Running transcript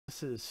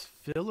This is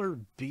Filler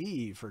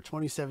B for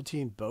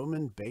 2017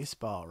 Bowman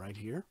Baseball right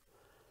here.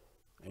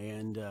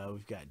 And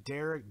we've got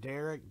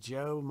Derek,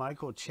 Joe,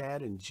 Michael,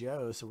 Chad, and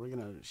Joe. So we're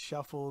going to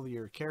shuffle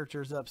your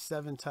characters up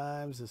 7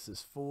 times. This is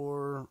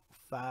 4,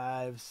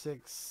 5,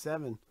 6,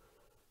 7.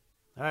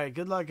 All right,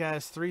 good luck,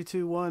 guys. 3,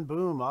 2, 1,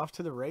 boom, off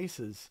to the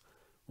races.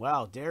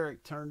 Wow,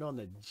 Derek turned on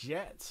the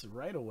Jets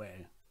right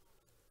away.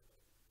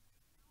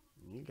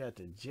 You got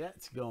the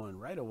Jets going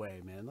right away,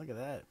 man. Look at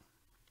that.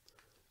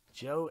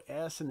 Joe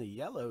S in the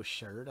yellow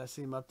shirt. I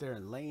see him up there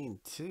in lane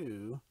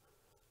 2.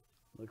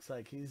 Looks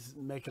like he's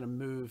making a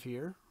move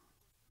here.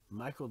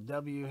 Michael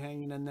W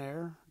hanging in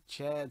there.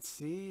 Chad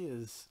C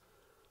is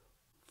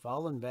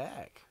falling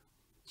back.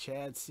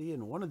 Chad C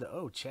and one of the...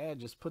 Oh, Chad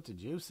just put the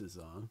juices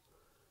on.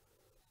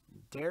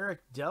 Derek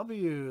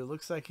W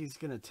looks like he's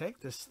going to take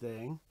this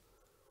thing.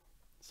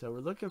 So we're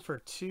looking for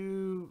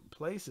 2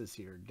 places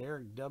here.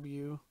 Derek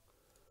W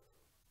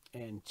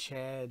and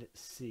Chad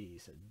C.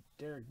 So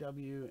Derek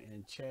W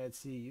and Chad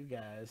C, you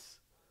guys,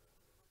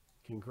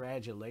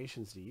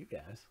 congratulations to you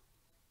guys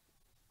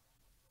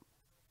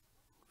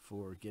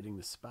for getting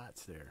the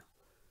spots there.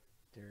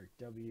 Derek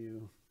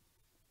W,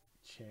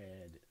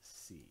 Chad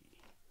C.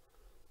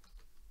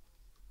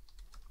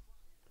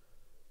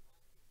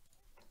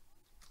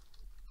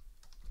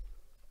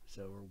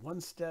 So we're one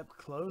step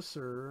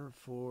closer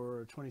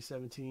for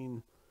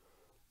 2017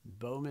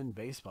 Bowman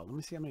Baseball. Let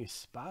me see how many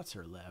spots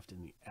are left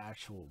in the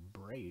actual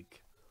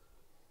break.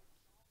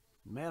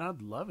 Man,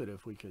 I'd love it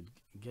if we could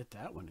get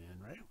that one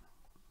in, right?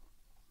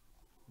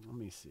 Let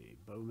me see.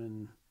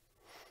 Bowman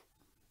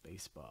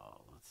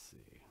Baseball. Let's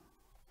see.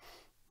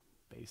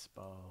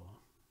 Baseball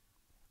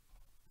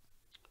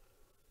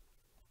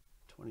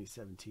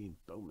 2017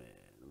 Bowman.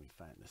 Let me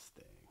find this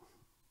thing.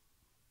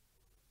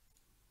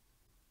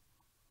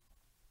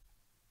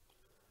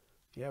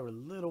 Yeah, we're a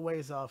little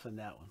ways off in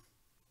that one.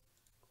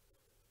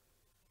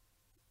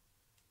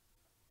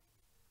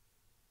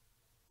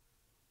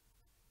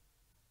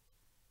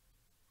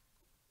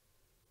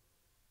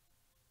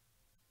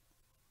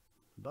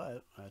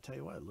 But I tell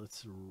you what,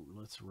 let's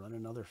run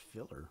another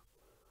filler.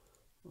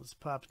 Let's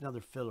pop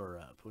another filler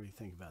up. What do you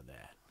think about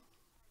that?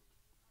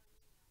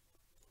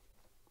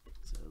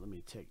 So let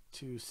me take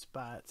 2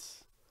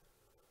 spots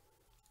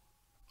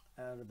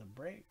out of the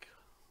break.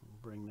 We'll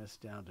bring this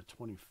down to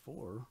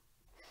 24.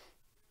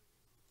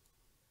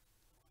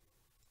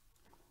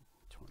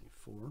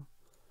 24.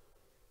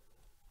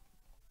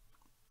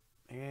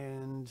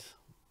 And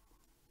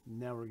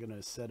now we're going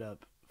to set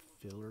up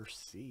filler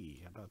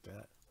C. How about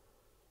that?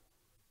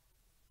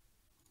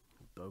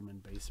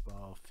 Bowman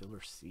Baseball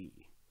filler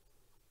C.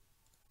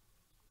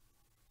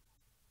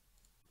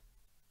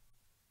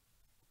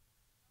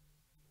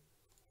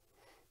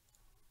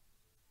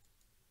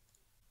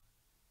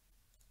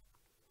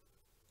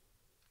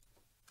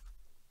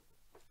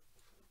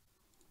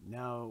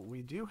 Now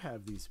we do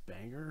have these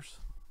bangers,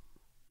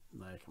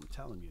 like I'm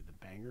telling you, the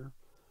banger.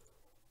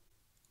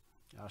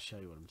 I'll show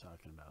you what I'm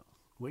talking about.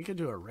 We could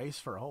do a race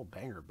for a whole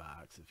banger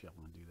box if y'all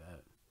want to do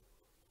that.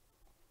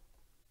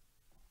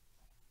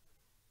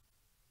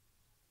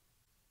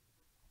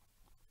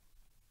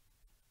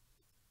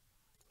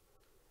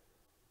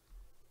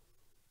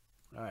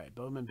 All right,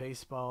 Bowman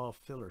Baseball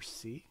filler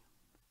C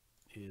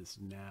is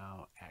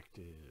now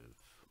active.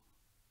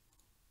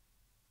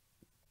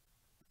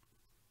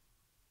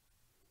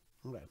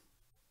 Okay.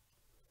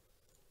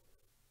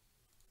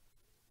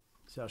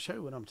 So I'll show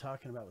you what I'm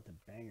talking about with the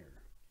banger.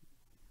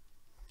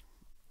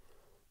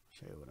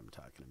 Show you what I'm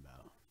talking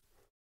about.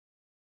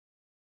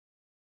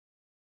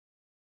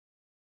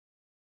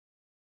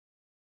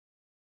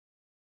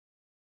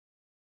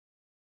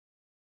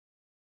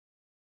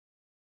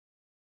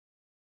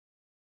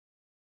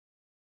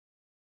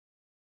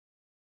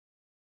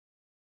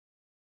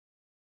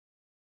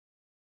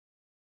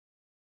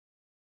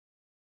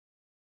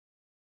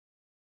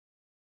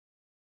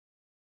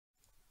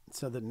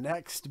 So the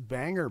next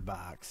banger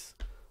box,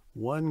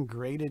 1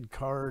 graded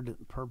card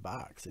per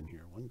box in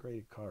here. 1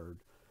 graded card.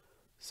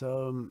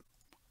 So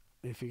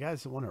if you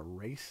guys want to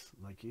race,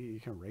 like you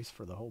can race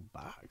for the whole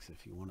box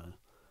if you want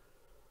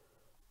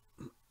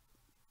to.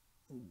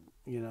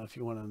 You know, if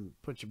you want to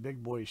put your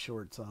big boy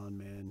shorts on,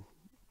 man,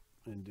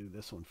 and do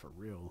this one for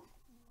real.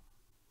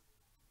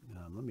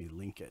 Let me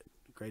link it.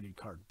 Graded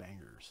card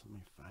bangers. Let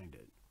me find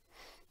it.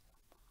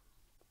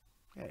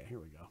 Yeah, here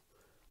we go.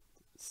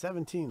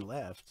 17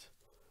 left.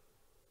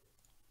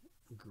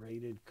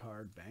 Graded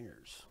card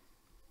bangers.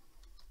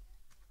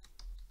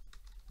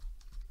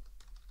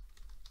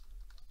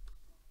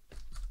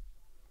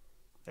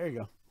 There you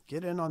go.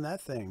 Get in on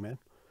that thing, man.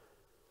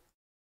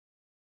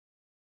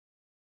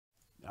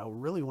 I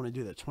really want to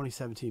do the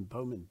 2017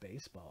 Bowman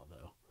Baseball,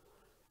 though.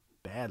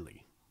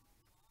 Badly.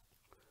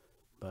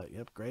 But,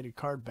 yep, graded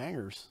card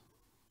bangers.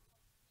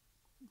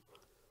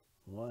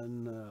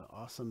 1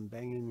 awesome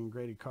banging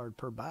graded card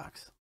per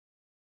box.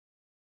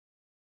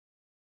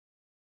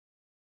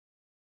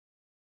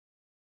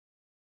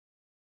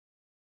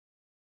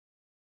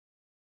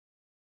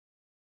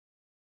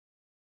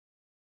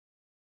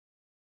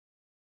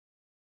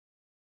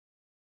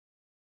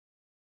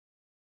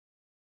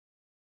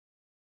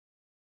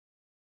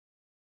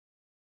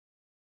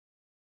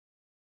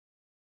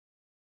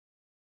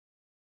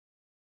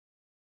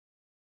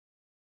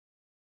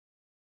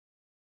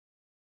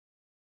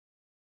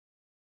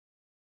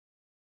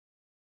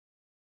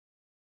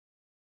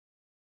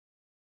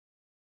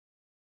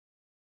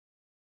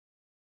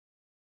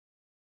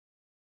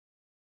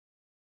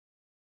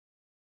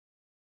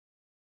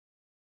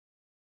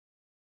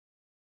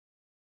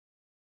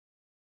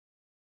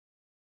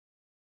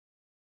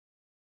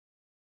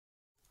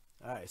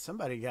 All right,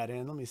 somebody got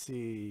in. Let me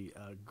see.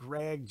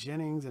 Greg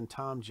Jennings and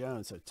Tom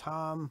Jones. So,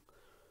 Tom,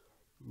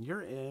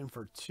 you're in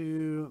for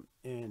 2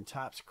 in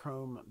Topps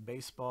Chrome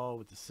Baseball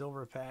with the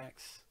silver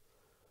packs.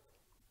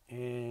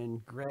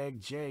 And Greg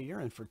J,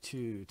 you're in for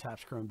 2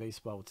 Topps Chrome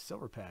Baseball with the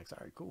silver packs. All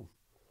right, cool.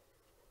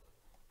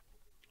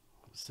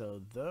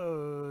 So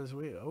those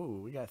we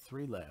got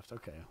 3 left.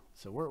 Okay,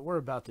 so we're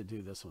about to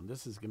do this one.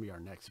 This is gonna be our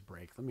next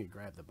break. Let me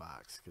grab the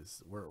box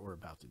because we're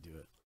about to do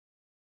it.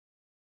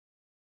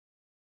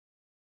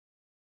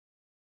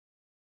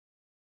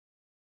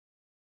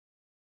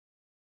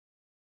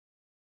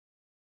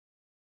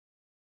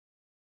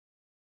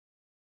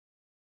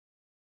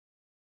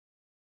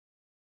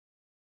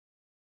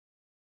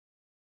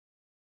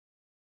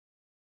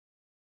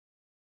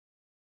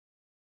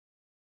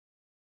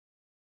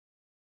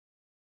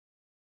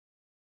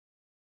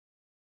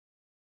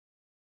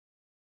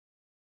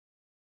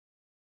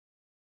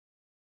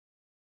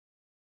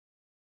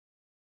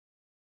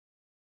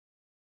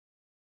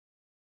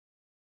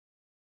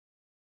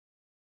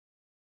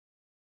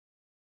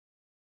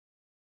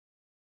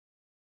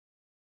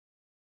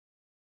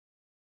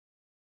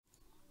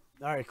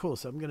 All right, cool.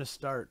 So I'm gonna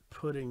start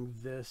putting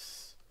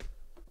this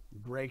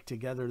break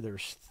together.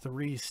 There's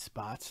 3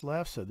 spots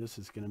left, so this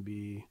is gonna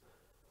be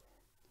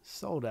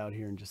sold out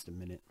here in just a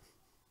minute.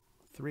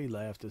 3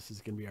 left. This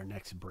is gonna be our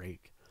next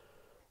break.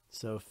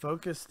 So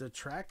focus the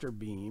tractor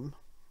beam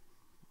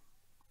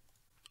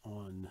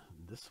on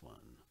this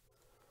one.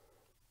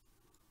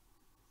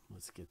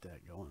 Let's get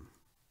that going.